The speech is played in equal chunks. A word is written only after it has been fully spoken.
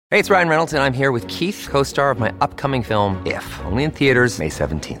Hey, it's Ryan Reynolds, and I'm here with Keith, co-star of my upcoming film, If, only in theaters May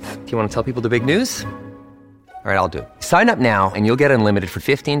 17th. Do you want to tell people the big news? All right, I'll do it. Sign up now and you'll get unlimited for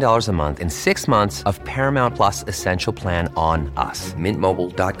 $15 a month and 6 months of Paramount Plus Essential Plan on us.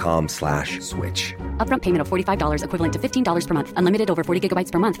 MintMobile.com/switch. Upfront payment of $45 equivalent to $15 per month. Unlimited over 40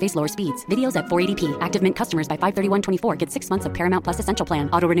 gigabytes per month. Face lower speeds. Videos at 480p. Active Mint customers by 531.24 get 6 months of Paramount Plus Essential Plan.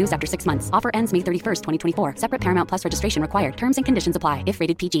 Auto renews after 6 months. Offer ends May 31st, 2024. Separate Paramount Plus registration required. Terms and conditions apply if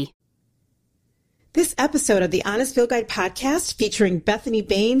rated PG. This episode of the Honest Field Guide podcast, featuring Bethanie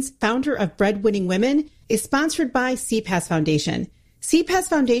Baynes, founder of Breadwinning Women, is sponsored by CPAS Foundation. CPAS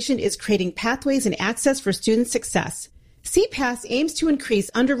Foundation is creating pathways and access for student success. CPAS aims to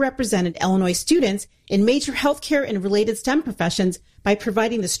increase underrepresented Illinois students in major healthcare and related STEM professions by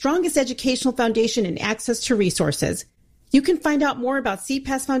providing the strongest educational foundation and access to resources. You can find out more about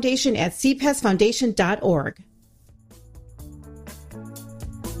CPAS Foundation at cpasfoundation.org.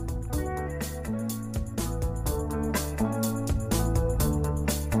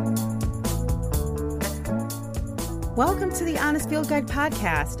 Welcome to the Honest Field Guide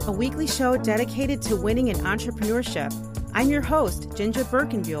podcast, a weekly show dedicated to winning in entrepreneurship. I'm your host, Ginger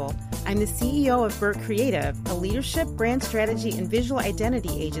Birkenbuell. I'm the CEO of Burt Creative, a leadership, brand strategy, and visual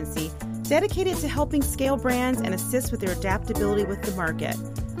identity agency dedicated to helping scale brands and assist with their adaptability with the market.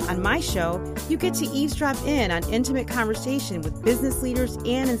 On my show, you get to eavesdrop in on intimate conversation with business leaders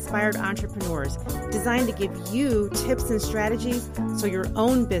and inspired entrepreneurs, designed to give you tips and strategies so your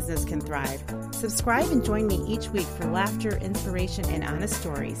own business can thrive. Subscribe and join me each week for laughter, inspiration, and honest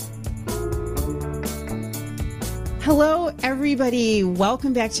stories. Hello, everybody.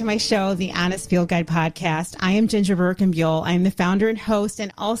 Welcome back to my show, the Honest Field Guide podcast. I am Ginger Birkenbuell. I am the founder and host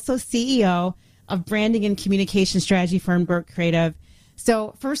and also CEO of branding and communication strategy firm Burt Creative.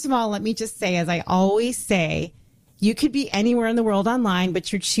 So first of all, let me just say, as I always say, you could be anywhere in the world online,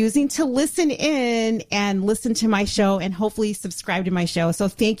 but you're choosing to listen in and listen to my show and hopefully subscribe to my show. So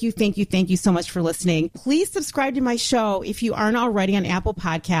thank you so much for listening. Please subscribe to my show if you aren't already on Apple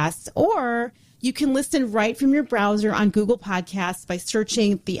Podcasts, or you can listen right from your browser on Google Podcasts by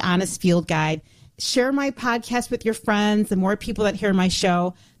searching The Honest Field Guide. Share my podcast with your friends. The more people that hear my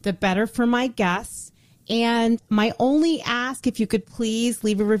show, the better for my guests. And my only ask, if you could please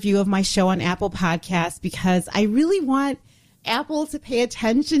leave a review of my show on Apple Podcasts, because I really want Apple to pay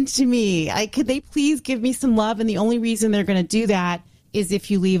attention to me. Could they please give me some love? And the only reason they're going to do that is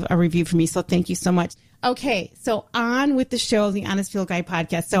if you leave a review for me. So thank you so much. Okay, so on with the show, the Honest Field Guide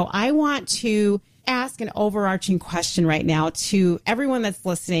podcast. So I want to ask an overarching question right now to everyone that's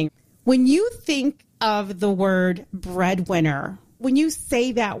listening. When you think of the word breadwinner, when you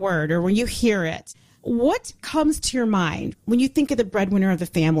say that word or when you hear it, what comes to your mind when you think of the breadwinner of the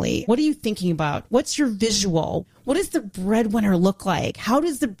family? What are you thinking about? What's your visual? What does the breadwinner look like? How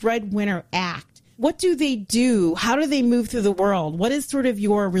does the breadwinner act? What do they do? How do they move through the world? What is sort of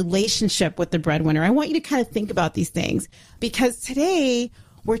your relationship with the breadwinner? I want you to kind of think about these things, because today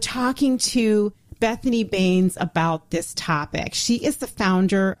we're talking to Bethanie Baynes about this topic. She is the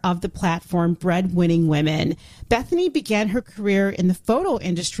founder of the platform Breadwinning Women. Bethanie began her career in the photo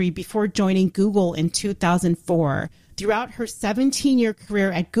industry before joining Google in 2004. Throughout her 17-year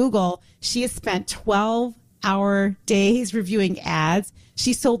career at Google, she has spent 12-hour days reviewing ads.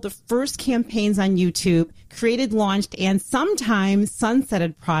 She sold the first campaigns on YouTube, created, launched, and sometimes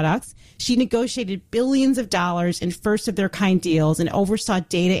sunsetted products. She negotiated billions of dollars in first-of-their-kind deals and oversaw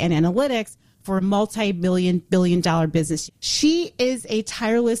data and analytics for a multi-billion-dollar business. She is a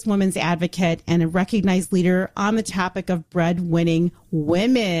tireless women's advocate and a recognized leader on the topic of breadwinning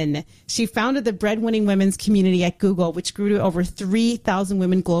women. She founded the Breadwinning Women's community at Google, which grew to over 3,000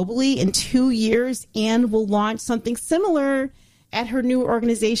 women globally in 2 years, and will launch something similar at her new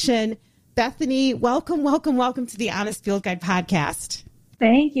organization. Bethanie, welcome to the Honest Field Guide podcast.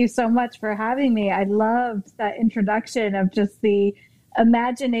 Thank you so much for having me. I loved that introduction of just the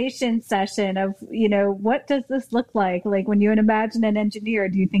imagination session of, what does this look like? Like when you imagine an engineer,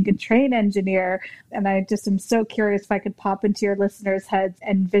 do you think a train engineer? And I just am so curious if I could pop into your listeners' heads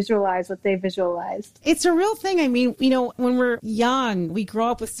and visualize what they visualized. It's a real thing. I mean, when we're young, we grow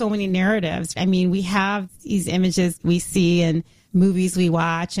up with so many narratives. I mean, we have these images we see and movies we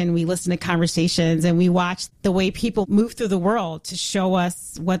watch, and we listen to conversations, and we watch the way people move through the world to show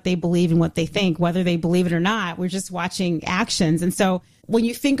us what they believe and what they think, whether they believe it or not. We're just watching actions. And so when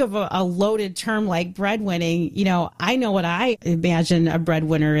you think of a loaded term like breadwinning, I know what I imagine a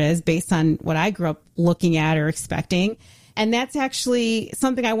breadwinner is based on what I grew up looking at or expecting. And that's actually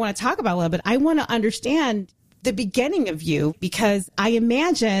something I want to talk about a little bit. I want to understand the beginning of you, because I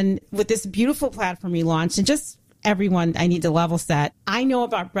imagine with this beautiful platform you launched, and just everyone, I need to level set. I know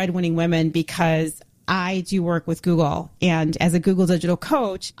about breadwinning women because I do work with Google. And as a Google digital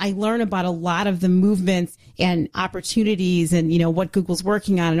coach, I learn about a lot of the movements and opportunities and, what Google's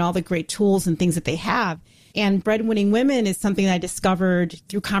working on and all the great tools and things that they have. And breadwinning women is something that I discovered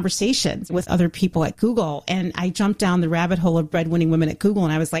through conversations with other people at Google. And I jumped down the rabbit hole of breadwinning women at Google.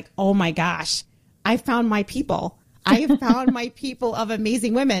 And I was like, oh my gosh, I found my people. I have found my people of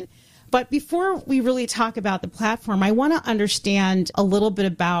amazing women. But before we really talk about the platform, I want to understand a little bit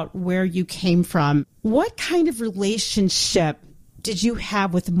about where you came from. What kind of relationship did you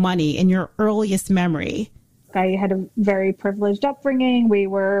have with money in your earliest memory? I had a very privileged upbringing. We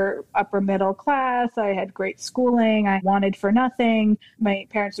were upper middle class. I had great schooling. I wanted for nothing. My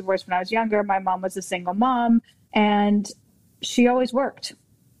parents divorced when I was younger. My mom was a single mom, and she always worked,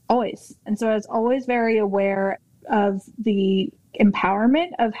 always. And so I was always very aware of the empowerment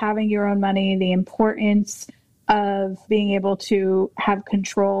of having your own money, the importance of being able to have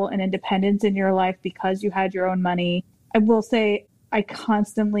control and independence in your life because you had your own money. I will say I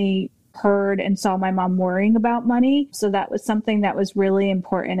constantly heard and saw my mom worrying about money. So that was something that was really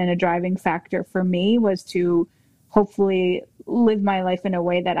important and a driving factor for me, was to hopefully live my life in a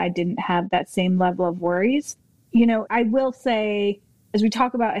way that I didn't have that same level of worries. I will say, as we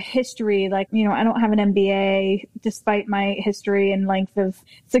talk about a history, I don't have an MBA, despite my history and length of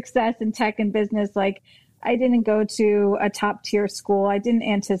success in tech and business. I didn't go to a top tier school. I didn't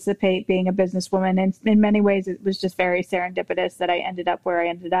anticipate being a businesswoman. And in many ways, it was just very serendipitous that I ended up where I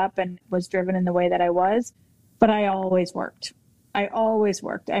ended up and was driven in the way that I was. But I always worked. I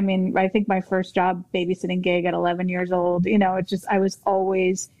think my first job babysitting gig at 11 years old, I was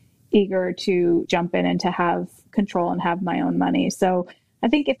always eager to jump in and to have control and have my own money. So I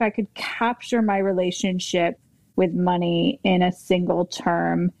think if I could capture my relationship with money in a single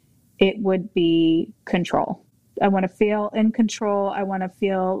term, it would be control. I want to feel in control. I want to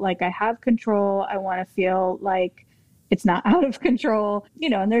feel like I have control. I want to feel like it's not out of control,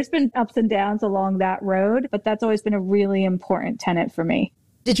 and there's been ups and downs along that road, but that's always been a really important tenet for me.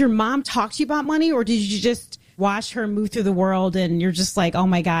 Did your mom talk to you about money, or did you just watch her move through the world and you're just like, oh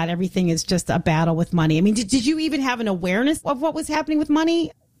my God, everything is just a battle with money? I mean, did you even have an awareness of what was happening with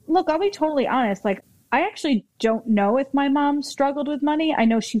money? Look, I'll be totally honest. I actually don't know if my mom struggled with money. I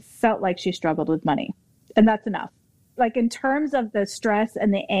know she felt like she struggled with money, and that's enough. In terms of the stress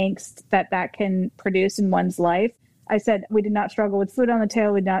and the angst that can produce in one's life, I said we did not struggle with food on the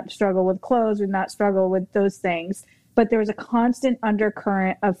table. We did not struggle with clothes. We did not struggle with those things. But there was a constant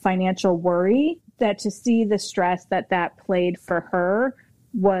undercurrent of financial worry that to see the stress that played for her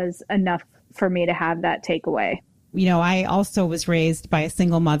was enough for me to have that takeaway. I also was raised by a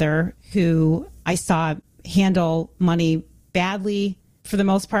single mother who I saw handle money badly for the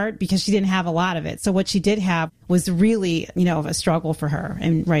most part because she didn't have a lot of it. So what she did have was really, a struggle for her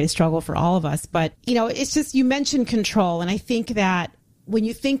and a struggle for all of us. But, it's just, you mentioned control. And I think that when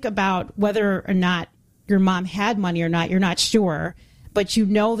you think about whether or not your mom had money or not, you're not sure, but you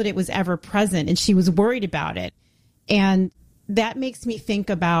know that it was ever present and she was worried about it. And that makes me think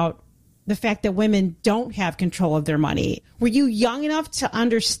about the fact that women don't have control of their money. Were you young enough to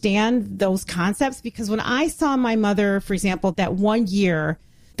understand those concepts? Because when I saw my mother, for example, that one year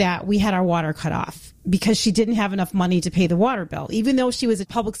that we had our water cut off because she didn't have enough money to pay the water bill, even though she was a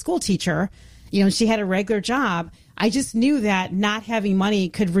public school teacher, she had a regular job. I just knew that not having money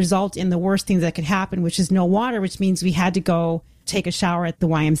could result in the worst things that could happen, which is no water, which means we had to go take a shower at the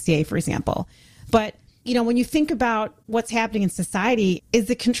YMCA, for example. But when you think about what's happening in society, is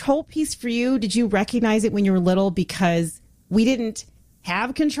the control piece for you? Did you recognize it when you were little because we didn't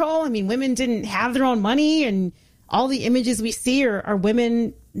have control? I mean, women didn't have their own money, and all the images we see are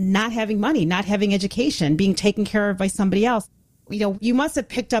women not having money, not having education, being taken care of by somebody else. You must have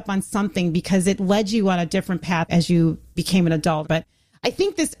picked up on something because it led you on a different path as you became an adult. But I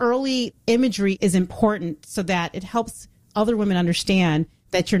think this early imagery is important so that it helps other women understand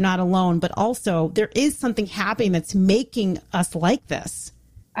that you're not alone, but also there is something happening that's making us like this.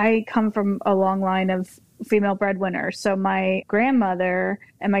 I come from a long line of female breadwinners. So my grandmother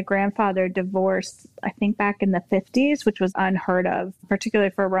and my grandfather divorced, I think back in the 50s, which was unheard of,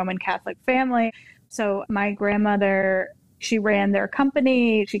 particularly for a Roman Catholic family. So my grandmother, she ran their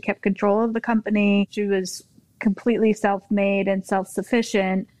company. She kept control of the company. She was completely self-made and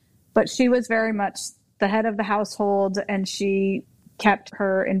self-sufficient, but she was very much the head of the household, and she kept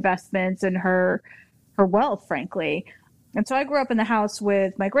her investments and her wealth, frankly. And so I grew up in the house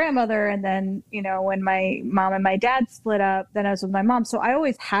with my grandmother. And then, when my mom and my dad split up, then I was with my mom. So I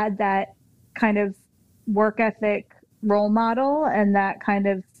always had that kind of work ethic, role model and that kind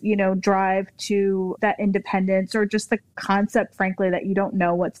of, drive to that independence, or just the concept, frankly, that you don't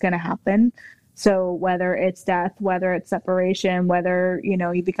know what's going to happen. So whether it's death, whether it's separation, whether,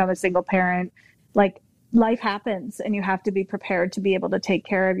 you become a single parent, like life happens and you have to be prepared to be able to take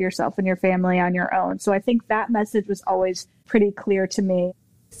care of yourself and your family on your own. So I think that message was always pretty clear to me.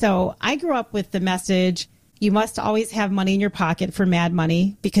 So I grew up with the message, you must always have money in your pocket for mad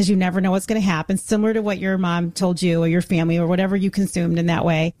money because you never know what's going to happen, similar to what your mom told you or your family or whatever you consumed in that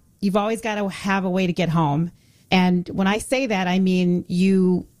way. You've always got to have a way to get home. And when I say that, I mean,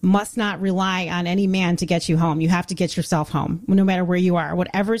 you must not rely on any man to get you home. You have to get yourself home, no matter where you are.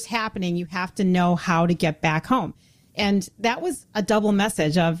 Whatever's happening, you have to know how to get back home. And that was a double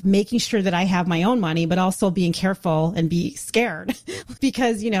message of making sure that I have my own money, but also being careful and be scared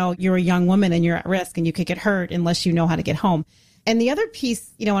because, you're a young woman and you're at risk and you could get hurt unless you know how to get home. And the other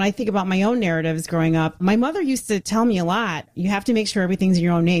piece, when I think about my own narratives growing up, my mother used to tell me a lot. You have to make sure everything's in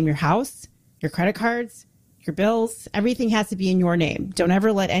your own name, your house, your credit cards, your bills, everything has to be in your name. Don't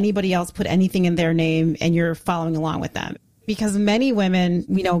ever let anybody else put anything in their name and you're following along with them. Because many women,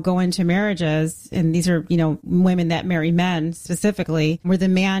 go into marriages, and these are, women that marry men specifically, where the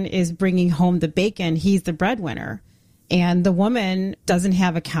man is bringing home the bacon, he's the breadwinner. And the woman doesn't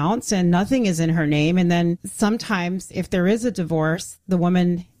have accounts and nothing is in her name. And then sometimes if there is a divorce, the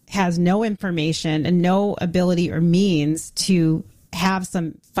woman has no information and no ability or means to have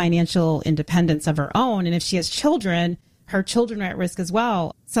some financial independence of her own. And if she has children, her children are at risk as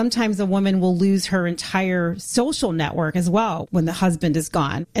well. Sometimes a woman will lose her entire social network as well when the husband is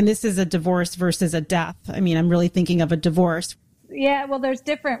gone. And this is a divorce versus a death. I mean, I'm really thinking of a divorce. Yeah, well, there's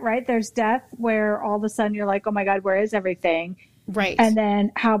different, right? There's death where all of a sudden you're like, oh my God, where is everything? Right. And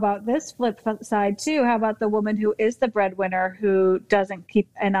then how about this flip side too? How about the woman who is the breadwinner who doesn't keep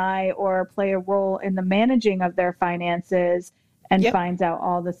an eye or play a role in the managing of their finances and finds out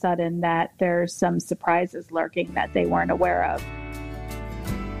all of a sudden that there's some surprises lurking that they weren't aware of.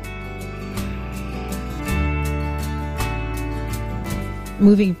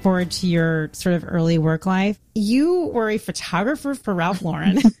 Moving forward to your sort of early work life, you were a photographer for Ralph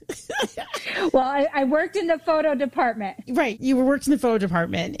Lauren. Well, I worked in the photo department. Right. You worked in the photo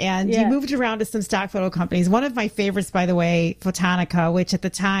department and you moved around to some stock photo companies. One of my favorites, by the way, Photonica, which at the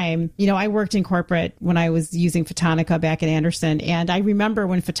time, I worked in corporate when I was using Photonica back in Anderson. And I remember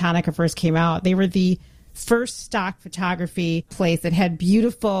when Photonica first came out, they were the first stock photography place that had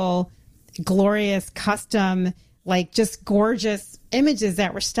beautiful, glorious, custom, like just gorgeous images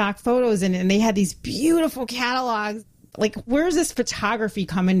that were stock photos. And they had these beautiful catalogs. Like, where's this photography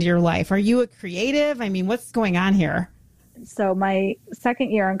come into your life? Are you a creative? I mean, what's going on here? So my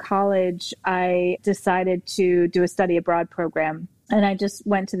second year in college, I decided to do a study abroad program. And I just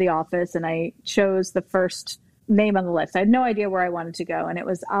went to the office and I chose the first name on the list. I had no idea where I wanted to go. And it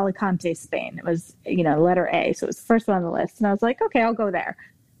was Alicante, Spain. It was, letter A. So it was the first one on the list. And I was like, okay, I'll go there.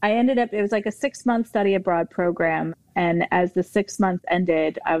 It was like a 6-month study abroad program. And as the 6 months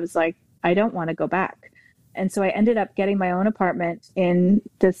ended, I was like, I don't want to go back. And so I ended up getting my own apartment in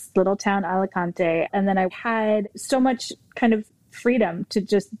this little town, Alicante. And then I had so much kind of freedom to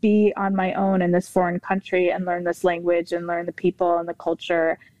just be on my own in this foreign country and learn this language and learn the people and the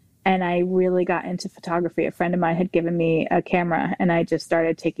culture. And I really got into photography. A friend of mine had given me a camera and I just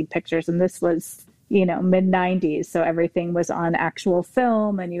started taking pictures. And this was, mid 90s. So everything was on actual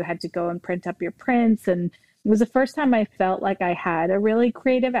film and you had to go and print up your prints. And it was the first time I felt like I had a really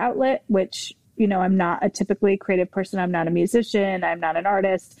creative outlet, which, I'm not a typically creative person. I'm not a musician. I'm not an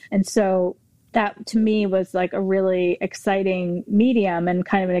artist. And so that to me was like a really exciting medium and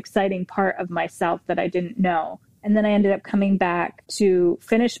kind of an exciting part of myself that I didn't know. And then I ended up coming back to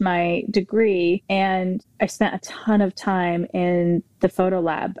finish my degree, and I spent a ton of time in the photo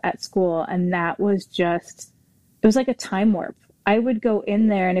lab at school. And that was it was like a time warp. I would go in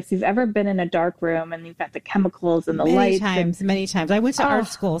there, and if you've ever been in a dark room and you've got the chemicals and the lights. Many times. I went to art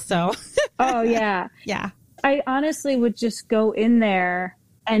school, so. Oh, yeah. Yeah. I honestly would just go in there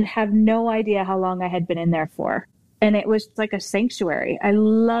and have no idea how long I had been in there for. And it was like a sanctuary. I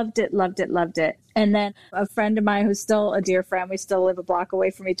loved it, loved it, loved it. And then a friend of mine who's still a dear friend, we still live a block away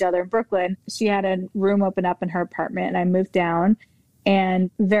from each other in Brooklyn. She had a room open up in her apartment and I moved down and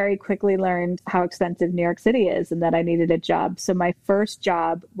very quickly learned how expensive New York City is and that I needed a job. So my first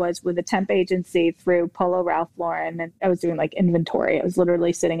job was with a temp agency through Polo Ralph Lauren. And I was doing like inventory. I was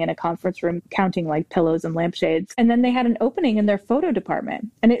literally sitting in a conference room counting like pillows and lampshades. And then they had an opening in their photo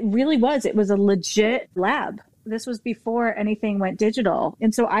department. And it was a legit lab. this was before anything went digital.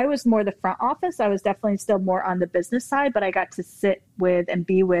 And so I was more the front office. I was definitely still more on the business side, but I got to sit with and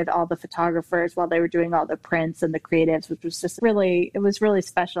be with all the photographers while they were doing all the prints and the creatives, which was just really, it was really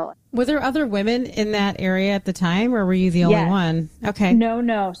special. Were there other women in that area at the time, or were you the only one? Okay.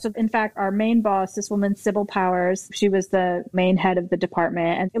 No. So in fact, our main boss, this woman, Sybil Powers, she was the main head of the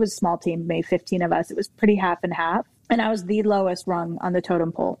department, and it was a small team, maybe 15 of us. It was pretty half and half. And I was the lowest rung on the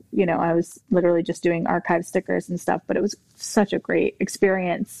totem pole. You know, I was literally just doing archive stickers and stuff, but it was such a great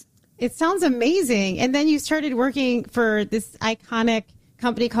experience. It sounds amazing. And then you started working for this iconic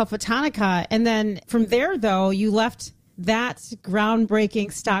company called Photonica. And then from there, though, you left that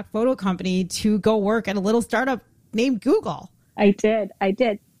groundbreaking stock photo company to go work at a little startup named Google. I did.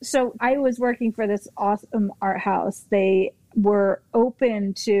 So I was working for this awesome art house. They were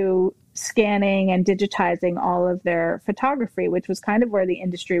open to scanning and digitizing all of their photography, which was kind of where the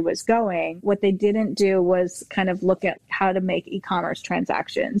industry was going. What they didn't do was kind of look at how to make e-commerce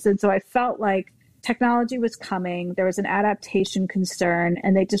transactions. And so I felt like technology was coming. There was an adaptation concern,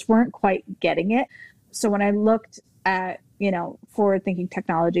 and they just weren't quite getting it. So when I looked at, forward-thinking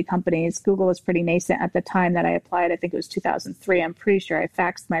technology companies, Google was pretty nascent at the time that I applied. I think it was 2003. I'm pretty sure I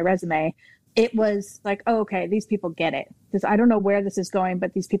faxed my resume. It was like, oh, okay, these people get it. I don't know where this is going,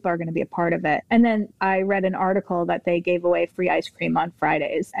 but these people are going to be a part of it. And then I read an article that they gave away free ice cream on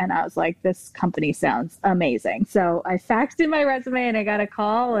Fridays. And I was like, this company sounds amazing. So I faxed in my resume and I got a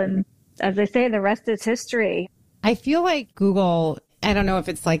call. And as I say, the rest is history. I feel like Google, I don't know if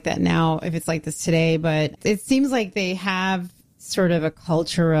it's like that now, if it's like this today, but it seems like they have sort of a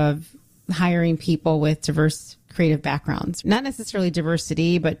culture of hiring people with diverse creative backgrounds, not necessarily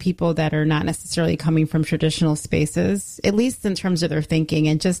diversity, but people that are not necessarily coming from traditional spaces, at least in terms of their thinking.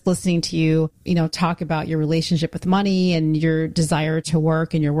 And just listening to you, talk about your relationship with money and your desire to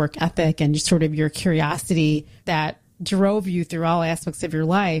work and your work ethic and just sort of your curiosity that drove you through all aspects of your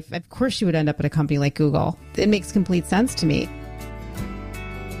life. Of course, you would end up at a company like Google. It makes complete sense to me.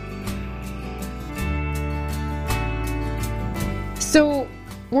 So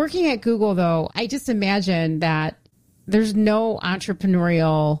working at Google, though, I just imagine that there's no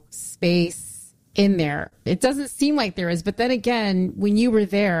entrepreneurial space in there. It doesn't seem like there is. But then again, when you were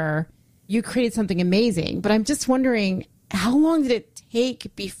there, you created something amazing. But I'm just wondering, how long did it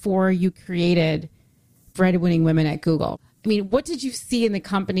take before you created Breadwinning Women at Google? I mean, what did you see in the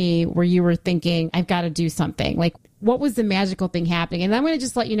company where you were thinking, I've got to do something? Like, what was the magical thing happening? And I'm going to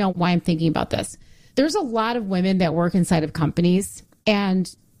just let you know why I'm thinking about this. There's a lot of women that work inside of companies,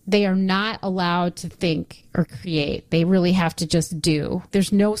 and they are not allowed to think or create. They really have to just do.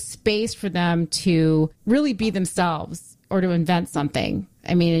 There's no space for them to really be themselves or to invent something.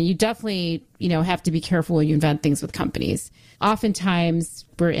 I mean, you definitely, have to be careful when you invent things with companies. Oftentimes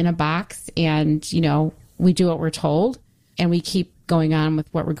we're in a box and, we do what we're told and we keep going on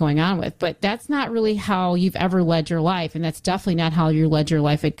with what we're going on with. But that's not really how you've ever led your life. And that's definitely not how you led your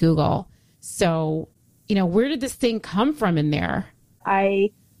life at Google. So, where did this thing come from in there?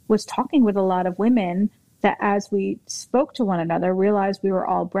 I was talking with a lot of women that as we spoke to one another, realized we were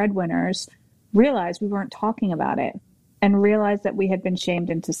all breadwinners, realized we weren't talking about it, and realized that we had been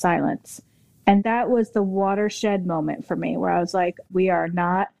shamed into silence. And that was the watershed moment for me, where I was like, we are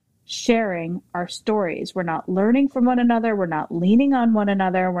not sharing our stories. We're not learning from one another. We're not leaning on one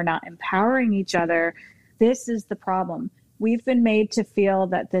another. We're not empowering each other. This is the problem. We've been made to feel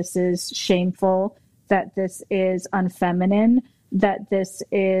that this is shameful, that this is unfeminine, that this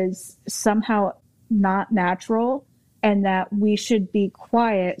is somehow not natural, and that we should be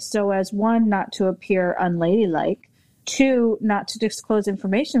quiet so as, one, not to appear unladylike, two, not to disclose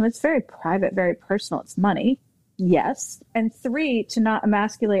information that's very private, very personal. It's money, yes. And three, to not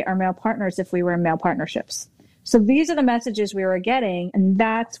emasculate our male partners if we were in male partnerships. So these are the messages we were getting, and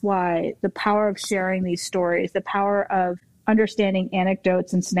that's why the power of sharing these stories, the power of understanding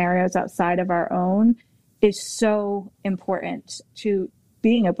anecdotes and scenarios outside of our own is so important to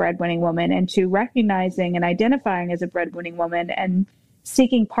being a breadwinning woman and to recognizing and identifying as a breadwinning woman and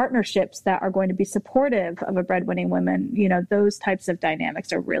seeking partnerships that are going to be supportive of a breadwinning woman. Those types of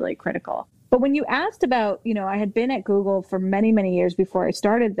dynamics are really critical. But when you asked about, I had been at Google for many, many years before I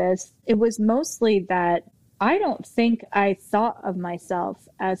started this, it was mostly that I don't think I thought of myself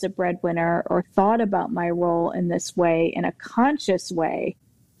as a breadwinner or thought about my role in this way, in a conscious way,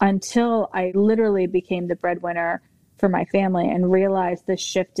 until I literally became the breadwinner for my family and realized the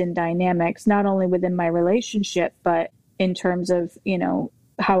shift in dynamics, not only within my relationship, but in terms of,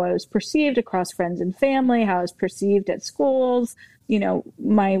 how I was perceived across friends and family, how I was perceived at schools,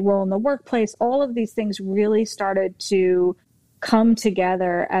 my role in the workplace. All of these things really started to come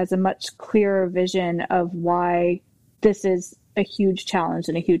together as a much clearer vision of why this is a huge challenge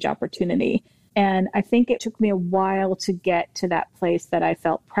and a huge opportunity. And I think it took me a while to get to that place that I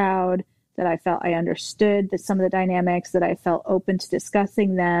felt proud, that I felt I understood some of the dynamics, that I felt open to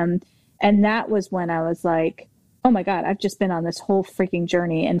discussing them. And that was when I was like, oh my God, I've just been on this whole freaking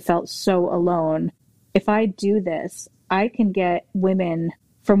journey and felt so alone. If I do this, I can get women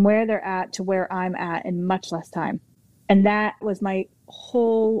from where they're at to where I'm at in much less time. And that was my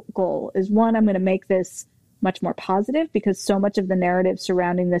whole goal, is one, I'm going to make this much more positive, because so much of the narrative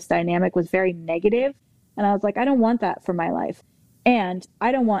surrounding this dynamic was very negative. And I was like, I don't want that for my life. And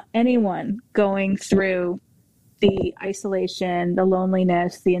I don't want anyone going through the isolation, the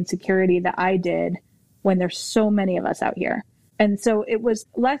loneliness, the insecurity that I did when there's so many of us out here. And so it was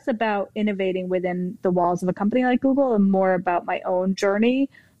less about innovating within the walls of a company like Google and more about my own journey,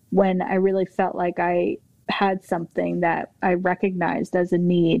 when I really felt like I had something that I recognized as a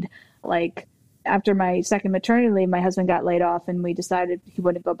need. Like after my second maternity leave, my husband got laid off and we decided he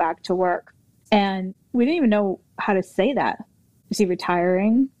wouldn't go back to work. And we didn't even know how to say that. Is he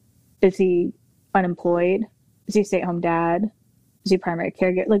retiring? Is he unemployed? Is he a stay-at-home dad? Is he a primary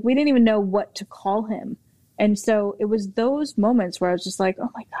caregiver? Like, we didn't even know what to call him. And so it was those moments where I was just like, oh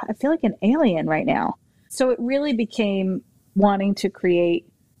my God, I feel like an alien right now. So it really became wanting to create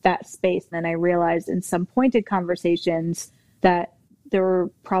that space. And then I realized in some pointed conversations that there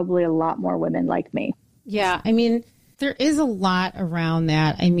were probably a lot more women like me. Yeah. I mean, there is a lot around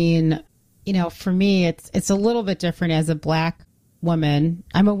that. I mean, you know, for me, it's a little bit different as a Black woman.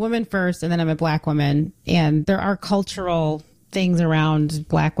 I'm a woman first, and then I'm a Black woman. And there are cultural things around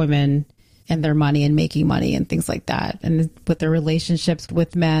Black women and their money and making money and things like that. And with their relationships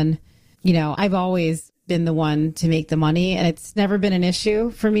with men, you know, I've always been the one to make the money, and it's never been an issue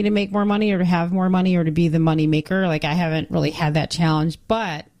for me to make more money or to have more money or to be the money maker. Like, I haven't really had that challenge.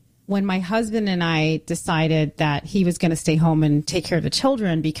 But when my husband and I decided that he was going to stay home and take care of the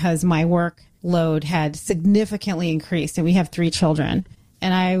children because my workload had significantly increased, and we have 3 children,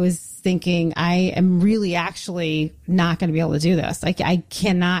 and I was thinking, I am really actually not going to be able to do this. Like, I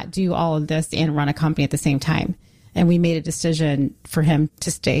cannot do all of this and run a company at the same time. And we made a decision for him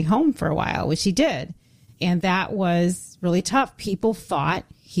to stay home for a while, which he did. And that was really tough. People thought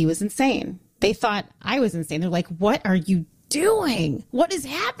he was insane. They thought I was insane. They're like, what are you doing? What is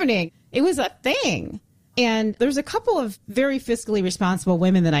happening? It was a thing. And there's a couple of very fiscally responsible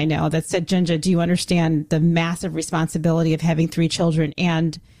women that I know that said, Ginger, do you understand the massive responsibility of having 3 children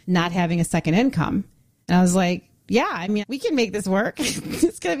and not having a second income? And I was like, yeah, I mean, we can make this work.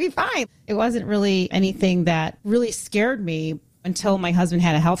 It's going to be fine. It wasn't really anything that really scared me until my husband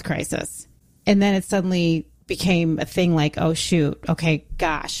had a health crisis. And then it suddenly became a thing like, oh, shoot. Okay,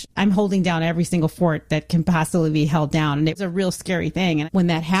 gosh, I'm holding down every single fort that can possibly be held down. And it was a real scary thing. And when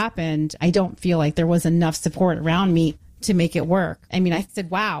that happened, I don't feel like there was enough support around me to make it work. I mean, I said,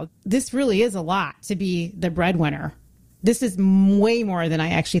 wow, this really is a lot to be the breadwinner. This is way more than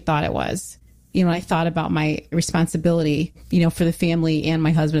I actually thought it was. You know, I thought about my responsibility, you know, for the family and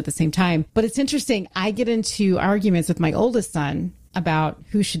my husband at the same time. But it's interesting. I get into arguments with my oldest son about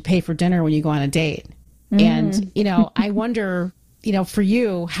who should pay for dinner when you go on a date. And, you know, I wonder, you know, for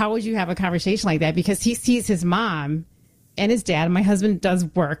you, how would you have a conversation like that? Because he sees his mom and his dad. And my husband does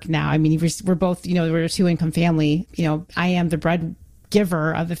work now. I mean, we're both, you know, we're a 2-income family. You know, I am the bread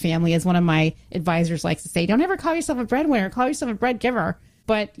giver of the family, as one of my advisors likes to say. Don't ever call yourself a breadwinner, call yourself a bread giver.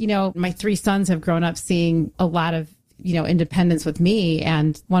 But, you know, my 3 sons have grown up seeing a lot of, you know, independence with me.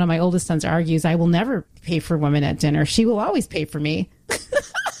 And one of my oldest sons argues, I will never pay for women at dinner. She will always pay for me.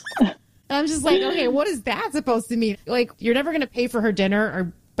 And I'm just like, okay, what is that supposed to mean? Like, you're never going to pay for her dinner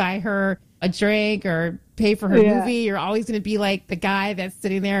or buy her a drink or pay for her movie. You're always going to be like the guy that's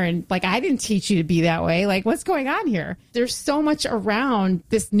sitting there and like, I didn't teach you to be that way. Like, what's going on here? There's so much around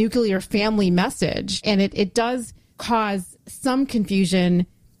this nuclear family message. And it does cause some confusion,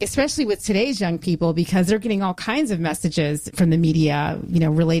 especially with today's young people, because they're getting all kinds of messages from the media, you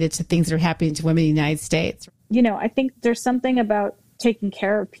know, related to things that are happening to women in the United States. You know, I think there's something about taking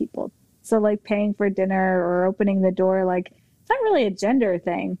care of people. So like paying for dinner or opening the door, like, it's not really a gender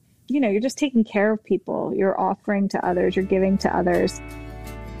thing. You know, you're just taking care of people. You're offering to others. You're giving to others.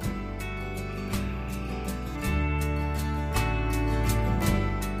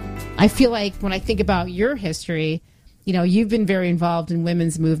 I feel like when I think about your history, you know, you've been very involved in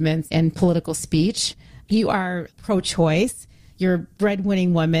women's movements and political speech. You are pro-choice. You're a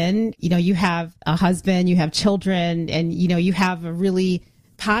breadwinning woman. You know, you have a husband, you have children, and, you know, you have a really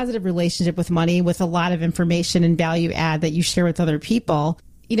positive relationship with money with a lot of information and value add that you share with other people.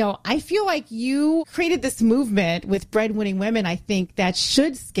 I feel like you created this movement with Breadwinning Women, I think, that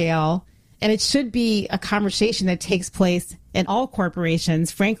should scale. And it should be a conversation that takes place in all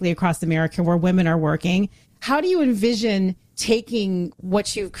corporations, frankly, across America where women are working. How do you envision taking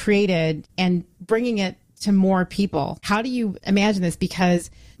what you've created and bringing it to more people? How do you imagine this?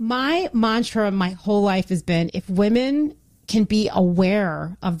 Because my mantra my whole life has been, if women can be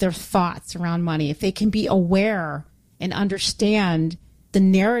aware of their thoughts around money, if they can be aware and understand the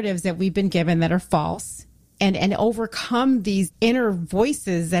narratives that we've been given that are false, and overcome these inner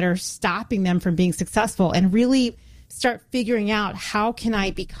voices that are stopping them from being successful, and really start figuring out, how can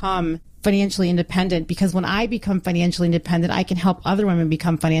I become financially independent? Because when I become financially independent, I can help other women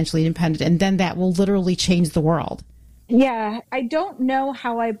become financially independent. And then that will literally change the world. Yeah, I don't know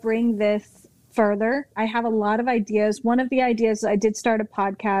how I bring this further. I have a lot of ideas. One of the ideas, I did start a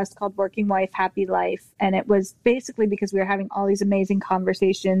podcast called Working Wife, Happy Life. And it was basically because we were having all these amazing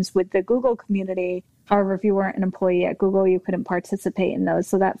conversations with the Google community. However, if you weren't an employee at Google, you couldn't participate in those.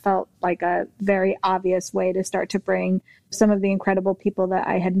 So that felt like a very obvious way to start to bring some of the incredible people that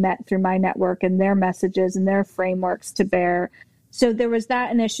I had met through my network and their messages and their frameworks to bear. So there was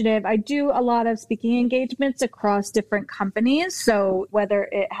that initiative. I do a lot of speaking engagements across different companies. So whether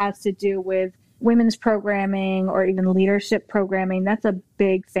it has to do with women's programming or even leadership programming, that's a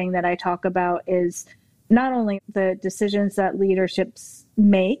big thing that I talk about, is not only the decisions that leaderships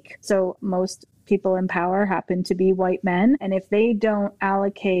make. So most people in power happen to be white men. And if they don't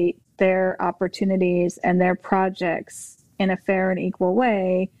allocate their opportunities and their projects in a fair and equal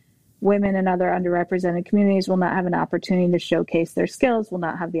way, women and other underrepresented communities will not have an opportunity to showcase their skills, will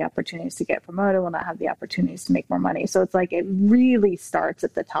not have the opportunities to get promoted, will not have the opportunities to make more money. So it's like it really starts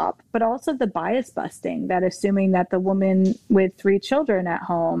at the top. But also the bias busting, that assuming that the woman with 3 children at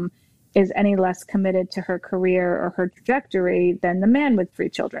home is any less committed to her career or her trajectory than the man with 3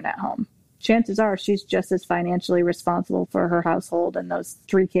 children at home. Chances are she's just as financially responsible for her household and those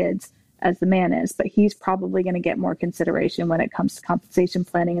 3 kids as the man is, but he's probably going to get more consideration when it comes to compensation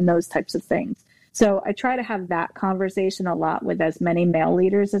planning and those types of things. So I try to have that conversation a lot with as many male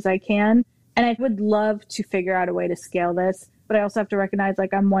leaders as I can. And I would love to figure out a way to scale this, but I also have to recognize,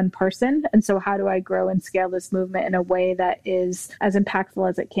 like, I'm one person. And so how do I grow and scale this movement in a way that is as impactful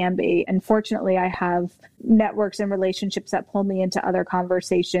as it can be? And fortunately, I have networks and relationships that pull me into other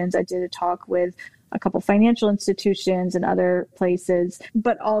conversations. I did a talk with a couple financial institutions and other places,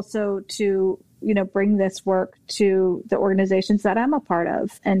 but also to, bring this work to the organizations that I'm a part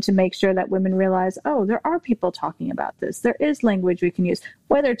of, and to make sure that women realize, oh, there are people talking about this. There is language we can use,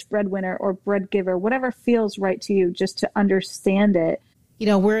 whether it's breadwinner or bread giver, whatever feels right to you, just to understand it.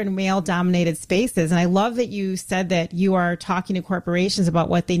 We're in male-dominated spaces, and I love that you said that you are talking to corporations about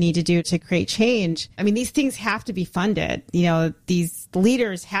what they need to do to create change. I mean, these things have to be funded. These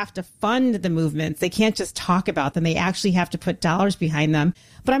leaders have to fund the movements. They can't just talk about them. They actually have to put dollars behind them.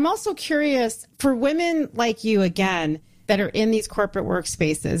 But I'm also curious, for women like you, again, that are in these corporate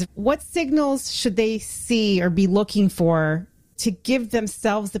workspaces, what signals should they see or be looking for to give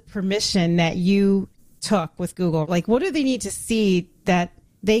themselves the permission that you took with Google? Like, what do they need to see that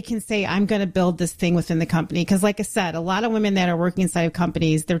they can say, I'm going to build this thing within the company? Because like I said, a lot of women that are working inside of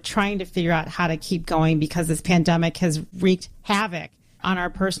companies, they're trying to figure out how to keep going because this pandemic has wreaked havoc on our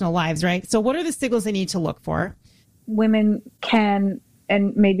personal lives, right? So what are the signals they need to look for? Women can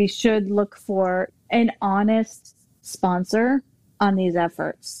and maybe should look for an honest sponsor on these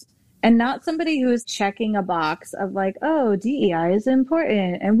efforts. And not somebody who is checking a box of like, oh, DEI is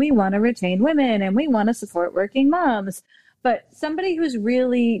important and we want to retain women and we want to support working moms. But somebody who's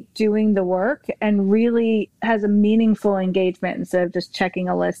really doing the work and really has a meaningful engagement instead of just checking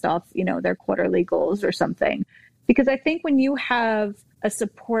a list off, their quarterly goals or something. Because I think when you have a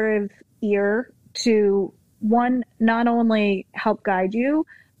supportive ear to, one, not only help guide you,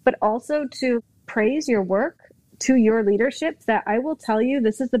 but also to praise your work to your leadership, that I will tell you,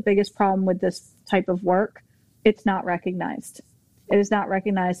 this is the biggest problem with this type of work. It's not recognized. It is not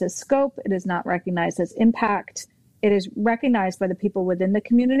recognized as scope. It is not recognized as impact. It is recognized by the people within the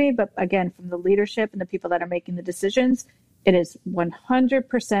community. But again, from the leadership and the people that are making the decisions, it is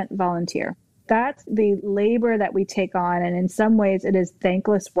 100% volunteer. That's the labor that we take on. And in some ways, it is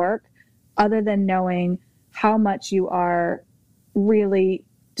thankless work, other than knowing how much you are really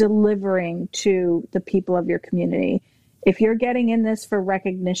delivering to the people of your community. If you're getting in this for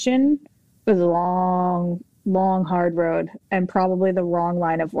recognition, it's a long, hard road and probably the wrong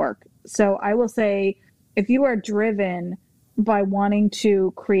line of work. So I will say, if you are driven by wanting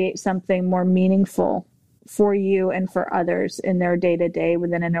to create something more meaningful for you and for others in their day-to-day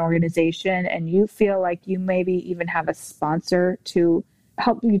within an organization, and you feel like you maybe even have a sponsor to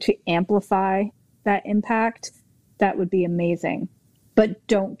help you to amplify that impact, that would be amazing. But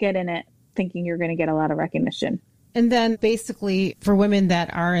don't get in it thinking you're going to get a lot of recognition. And then basically for women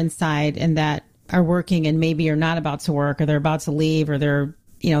that are inside and that are working and maybe are not about to work, or they're about to leave, or they're,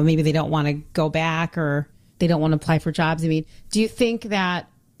 maybe they don't want to go back, or they don't want to apply for jobs. I mean, do you think that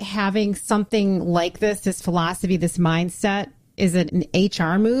having something like this philosophy, this mindset, is it an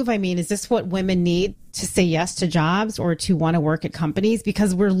HR move? I mean, is this what women need to say yes to jobs or to want to work at companies?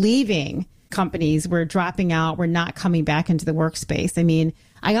 Because we're leaving companies, we're dropping out, we're not coming back into the workspace. I mean,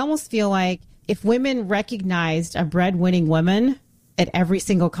 I almost feel like if women recognized a breadwinning woman at every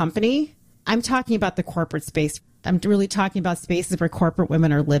single company, I'm talking about the corporate space. I'm really talking about spaces where corporate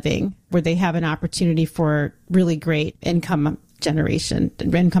women are living, where they have an opportunity for really great income generation,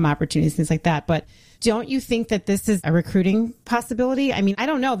 income opportunities, things like that. But don't you think that this is a recruiting possibility? I mean, I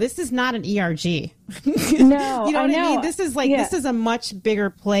don't know. This is not an ERG. No, you know what I mean? This is this is a much bigger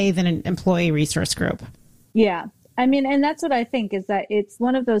play than an employee resource group. Yeah. I mean, and that's what I think, is that it's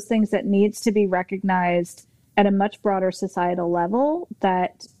one of those things that needs to be recognized at a much broader societal level,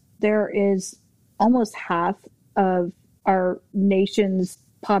 that there is almost half of our nation's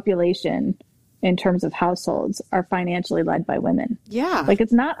population in terms of households are financially led by women. Yeah. Like,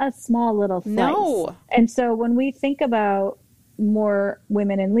 it's not a small little slice. No. And so when we think about more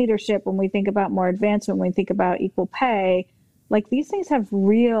women in leadership, when we think about more advancement, when we think about equal pay, like, these things have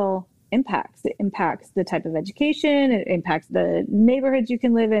real impacts. It impacts the type of education, it impacts the neighborhoods you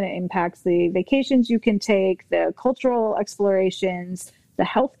can live in, it impacts the vacations you can take, the cultural explorations, the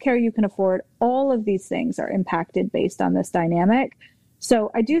healthcare you can afford. All of these things are impacted based on this dynamic.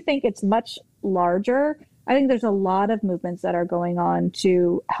 So I do think it's much larger. I think there's a lot of movements that are going on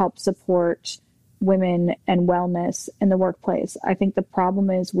to help support women and wellness in the workplace. I think the problem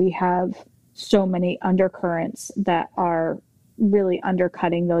is we have so many undercurrents that are really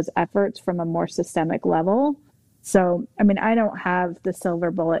undercutting those efforts from a more systemic level. So, I mean, I don't have the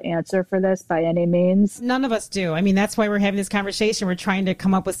silver bullet answer for this by any means. None of us do. I mean, that's why we're having this conversation. We're trying to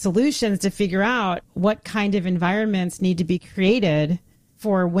come up with solutions to figure out what kind of environments need to be created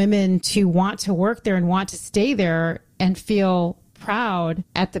for women to want to work there and want to stay there and feel proud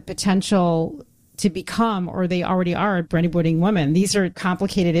at the potential to become, or they already are, breadwinning women. These are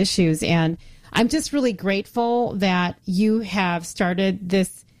complicated issues. And I'm just really grateful that you have started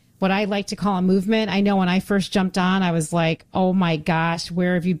this, what I like to call a movement. I know when I first jumped on, I was like, oh my gosh,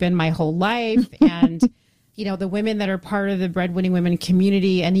 where have you been my whole life? And, the women that are part of the breadwinning women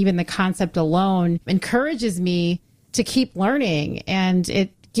community, and even the concept alone, encourages me to keep learning. And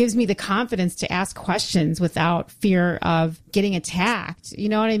it gives me the confidence to ask questions without fear of getting attacked. You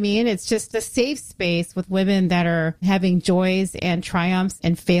know what I mean? It's just a safe space with women that are having joys and triumphs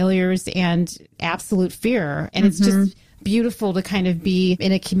and failures and absolute fear. And it's just beautiful to kind of be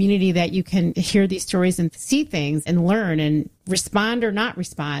in a community that you can hear these stories and see things and learn and respond or not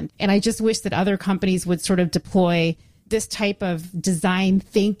respond. And I just wish that other companies would sort of deploy this type of design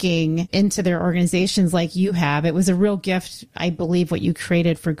thinking into their organizations like you have. It was a real gift, I believe, what you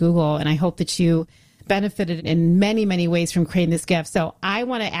created for Google. And I hope that you benefited in many, many ways from creating this gift. So I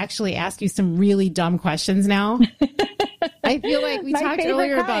want to actually ask you some really dumb questions now. I feel like we talked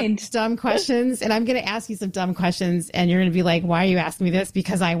earlier about dumb questions, and I'm going to ask you some dumb questions, and you're going to be like, why are you asking me this?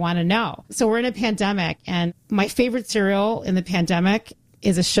 Because I want to know. So we're in a pandemic, and my favorite cereal in the pandemic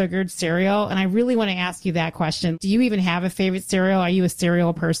is a sugared cereal. And I really want to ask you that question. Do you even have a favorite cereal? Are you a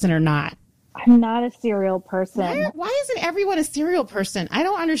cereal person or not? I'm not a cereal person. Why isn't everyone a cereal person? I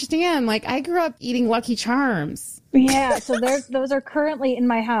don't understand. Like, I grew up eating Lucky Charms. Yeah, so those are currently in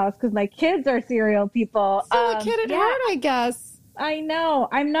my house because my kids are cereal people. So a kid at heart, I guess. I know.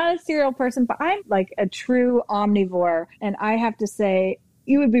 I'm not a cereal person, but I'm like a true omnivore. And I have to say,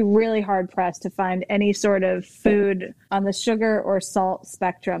 you would be really hard pressed to find any sort of food on the sugar or salt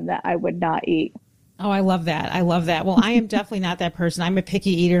spectrum that I would not eat. Oh, I love that. I love that. Well, I am definitely not that person. I'm a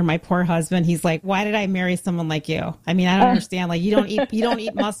picky eater. My poor husband, he's like, why did I marry someone like you? I mean, I don't understand. Like, you don't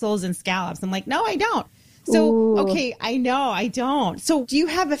eat mussels and scallops. I'm like, no, I don't. So, okay, I know I don't. So do you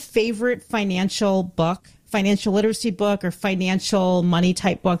have a favorite financial book, financial literacy book, or financial money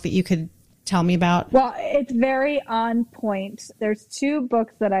type book that you could tell me about? Well, it's very on point. There's two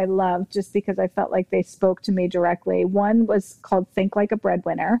books that I love just because I felt like they spoke to me directly. One was called Think Like a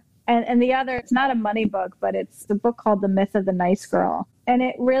Breadwinner. And the other, it's not a money book, but it's a book called The Myth of the Nice Girl. And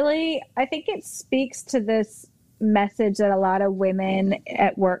it really, I think it speaks to this message that a lot of women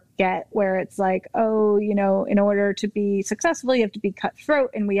at work get, where it's like, oh, in order to be successful, you have to be cutthroat,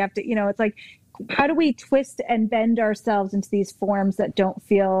 and we have to, it's like, how do we twist and bend ourselves into these forms that don't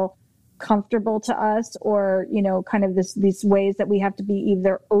feel comfortable to us, or, you know, kind of these ways that we have to be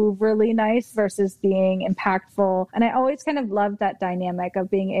either overly nice versus being impactful. And I always kind of loved that dynamic of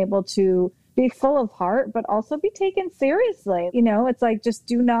being able to be full of heart, but also be taken seriously. You know, it's like, just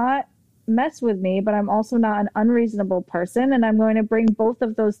do not mess with me, but I'm also not an unreasonable person. And I'm going to bring both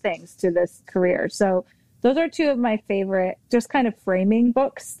of those things to this career. So those are two of my favorite, just kind of framing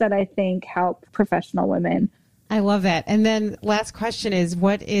books that I think help professional women. I love that. And then last question is,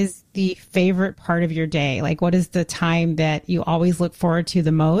 what is the favorite part of your day? Like, what is the time that you always look forward to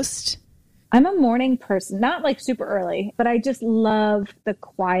the most? I'm a morning person, not like super early, but I just love the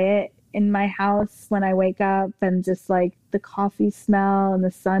quiet in my house when I wake up, and just like the coffee smell and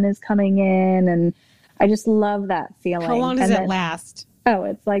the sun is coming in. And I just love that feeling. How long does it last? Oh,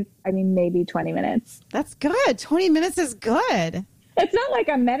 it's like, I mean, maybe 20 minutes. That's good. 20 minutes is good. It's not like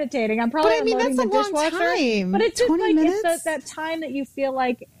I'm meditating. I'm probably unloading the dishwasher. Time. But it's just like it's that time that you feel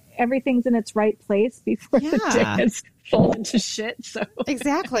like everything's in its right place before the day has fallen to shit. So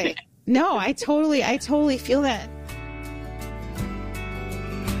exactly. No, I totally feel that.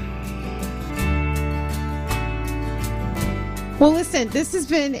 Well, listen, this has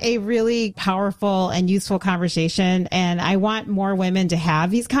been a really powerful and useful conversation, and I want more women to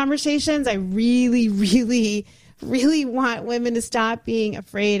have these conversations. I really, really, really want women to stop being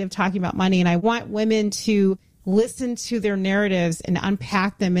afraid of talking about money, and I want women to listen to their narratives and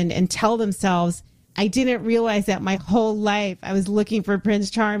unpack them and tell themselves, I didn't realize that my whole life I was looking for Prince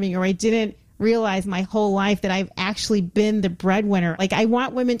Charming, or I didn't realize my whole life that I've actually been the breadwinner. Like, I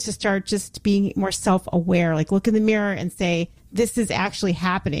want women to start just being more self-aware, like look in the mirror and say, this is actually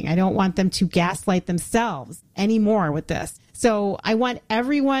happening. I don't want them to gaslight themselves anymore with this. So I want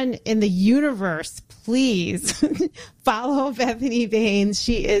everyone in the universe, please follow Bethanie Baynes.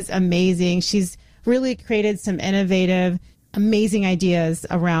 She is amazing. She's really created some innovative, amazing ideas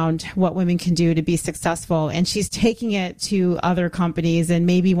around what women can do to be successful. And she's taking it to other companies. And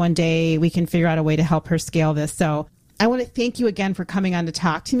maybe one day we can figure out a way to help her scale this. So I want to thank you again for coming on to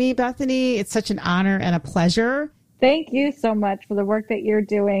talk to me, Bethanie. It's such an honor and a pleasure. Thank you so much for the work that you're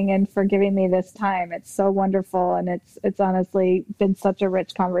doing and for giving me this time. It's so wonderful. And it's honestly been such a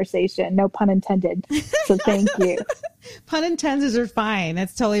rich conversation. No pun intended. So thank you. Pun intended are fine.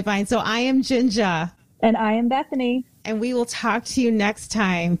 That's totally fine. So I am Ginger. And I am Bethanie. And we will talk to you next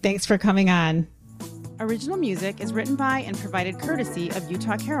time. Thanks for coming on. Original music is written by and provided courtesy of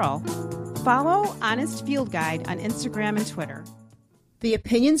Utah Carol. Follow Honest Field Guide on Instagram and Twitter. The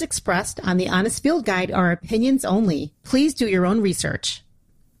opinions expressed on the Honest Field Guide are opinions only. Please do your own research.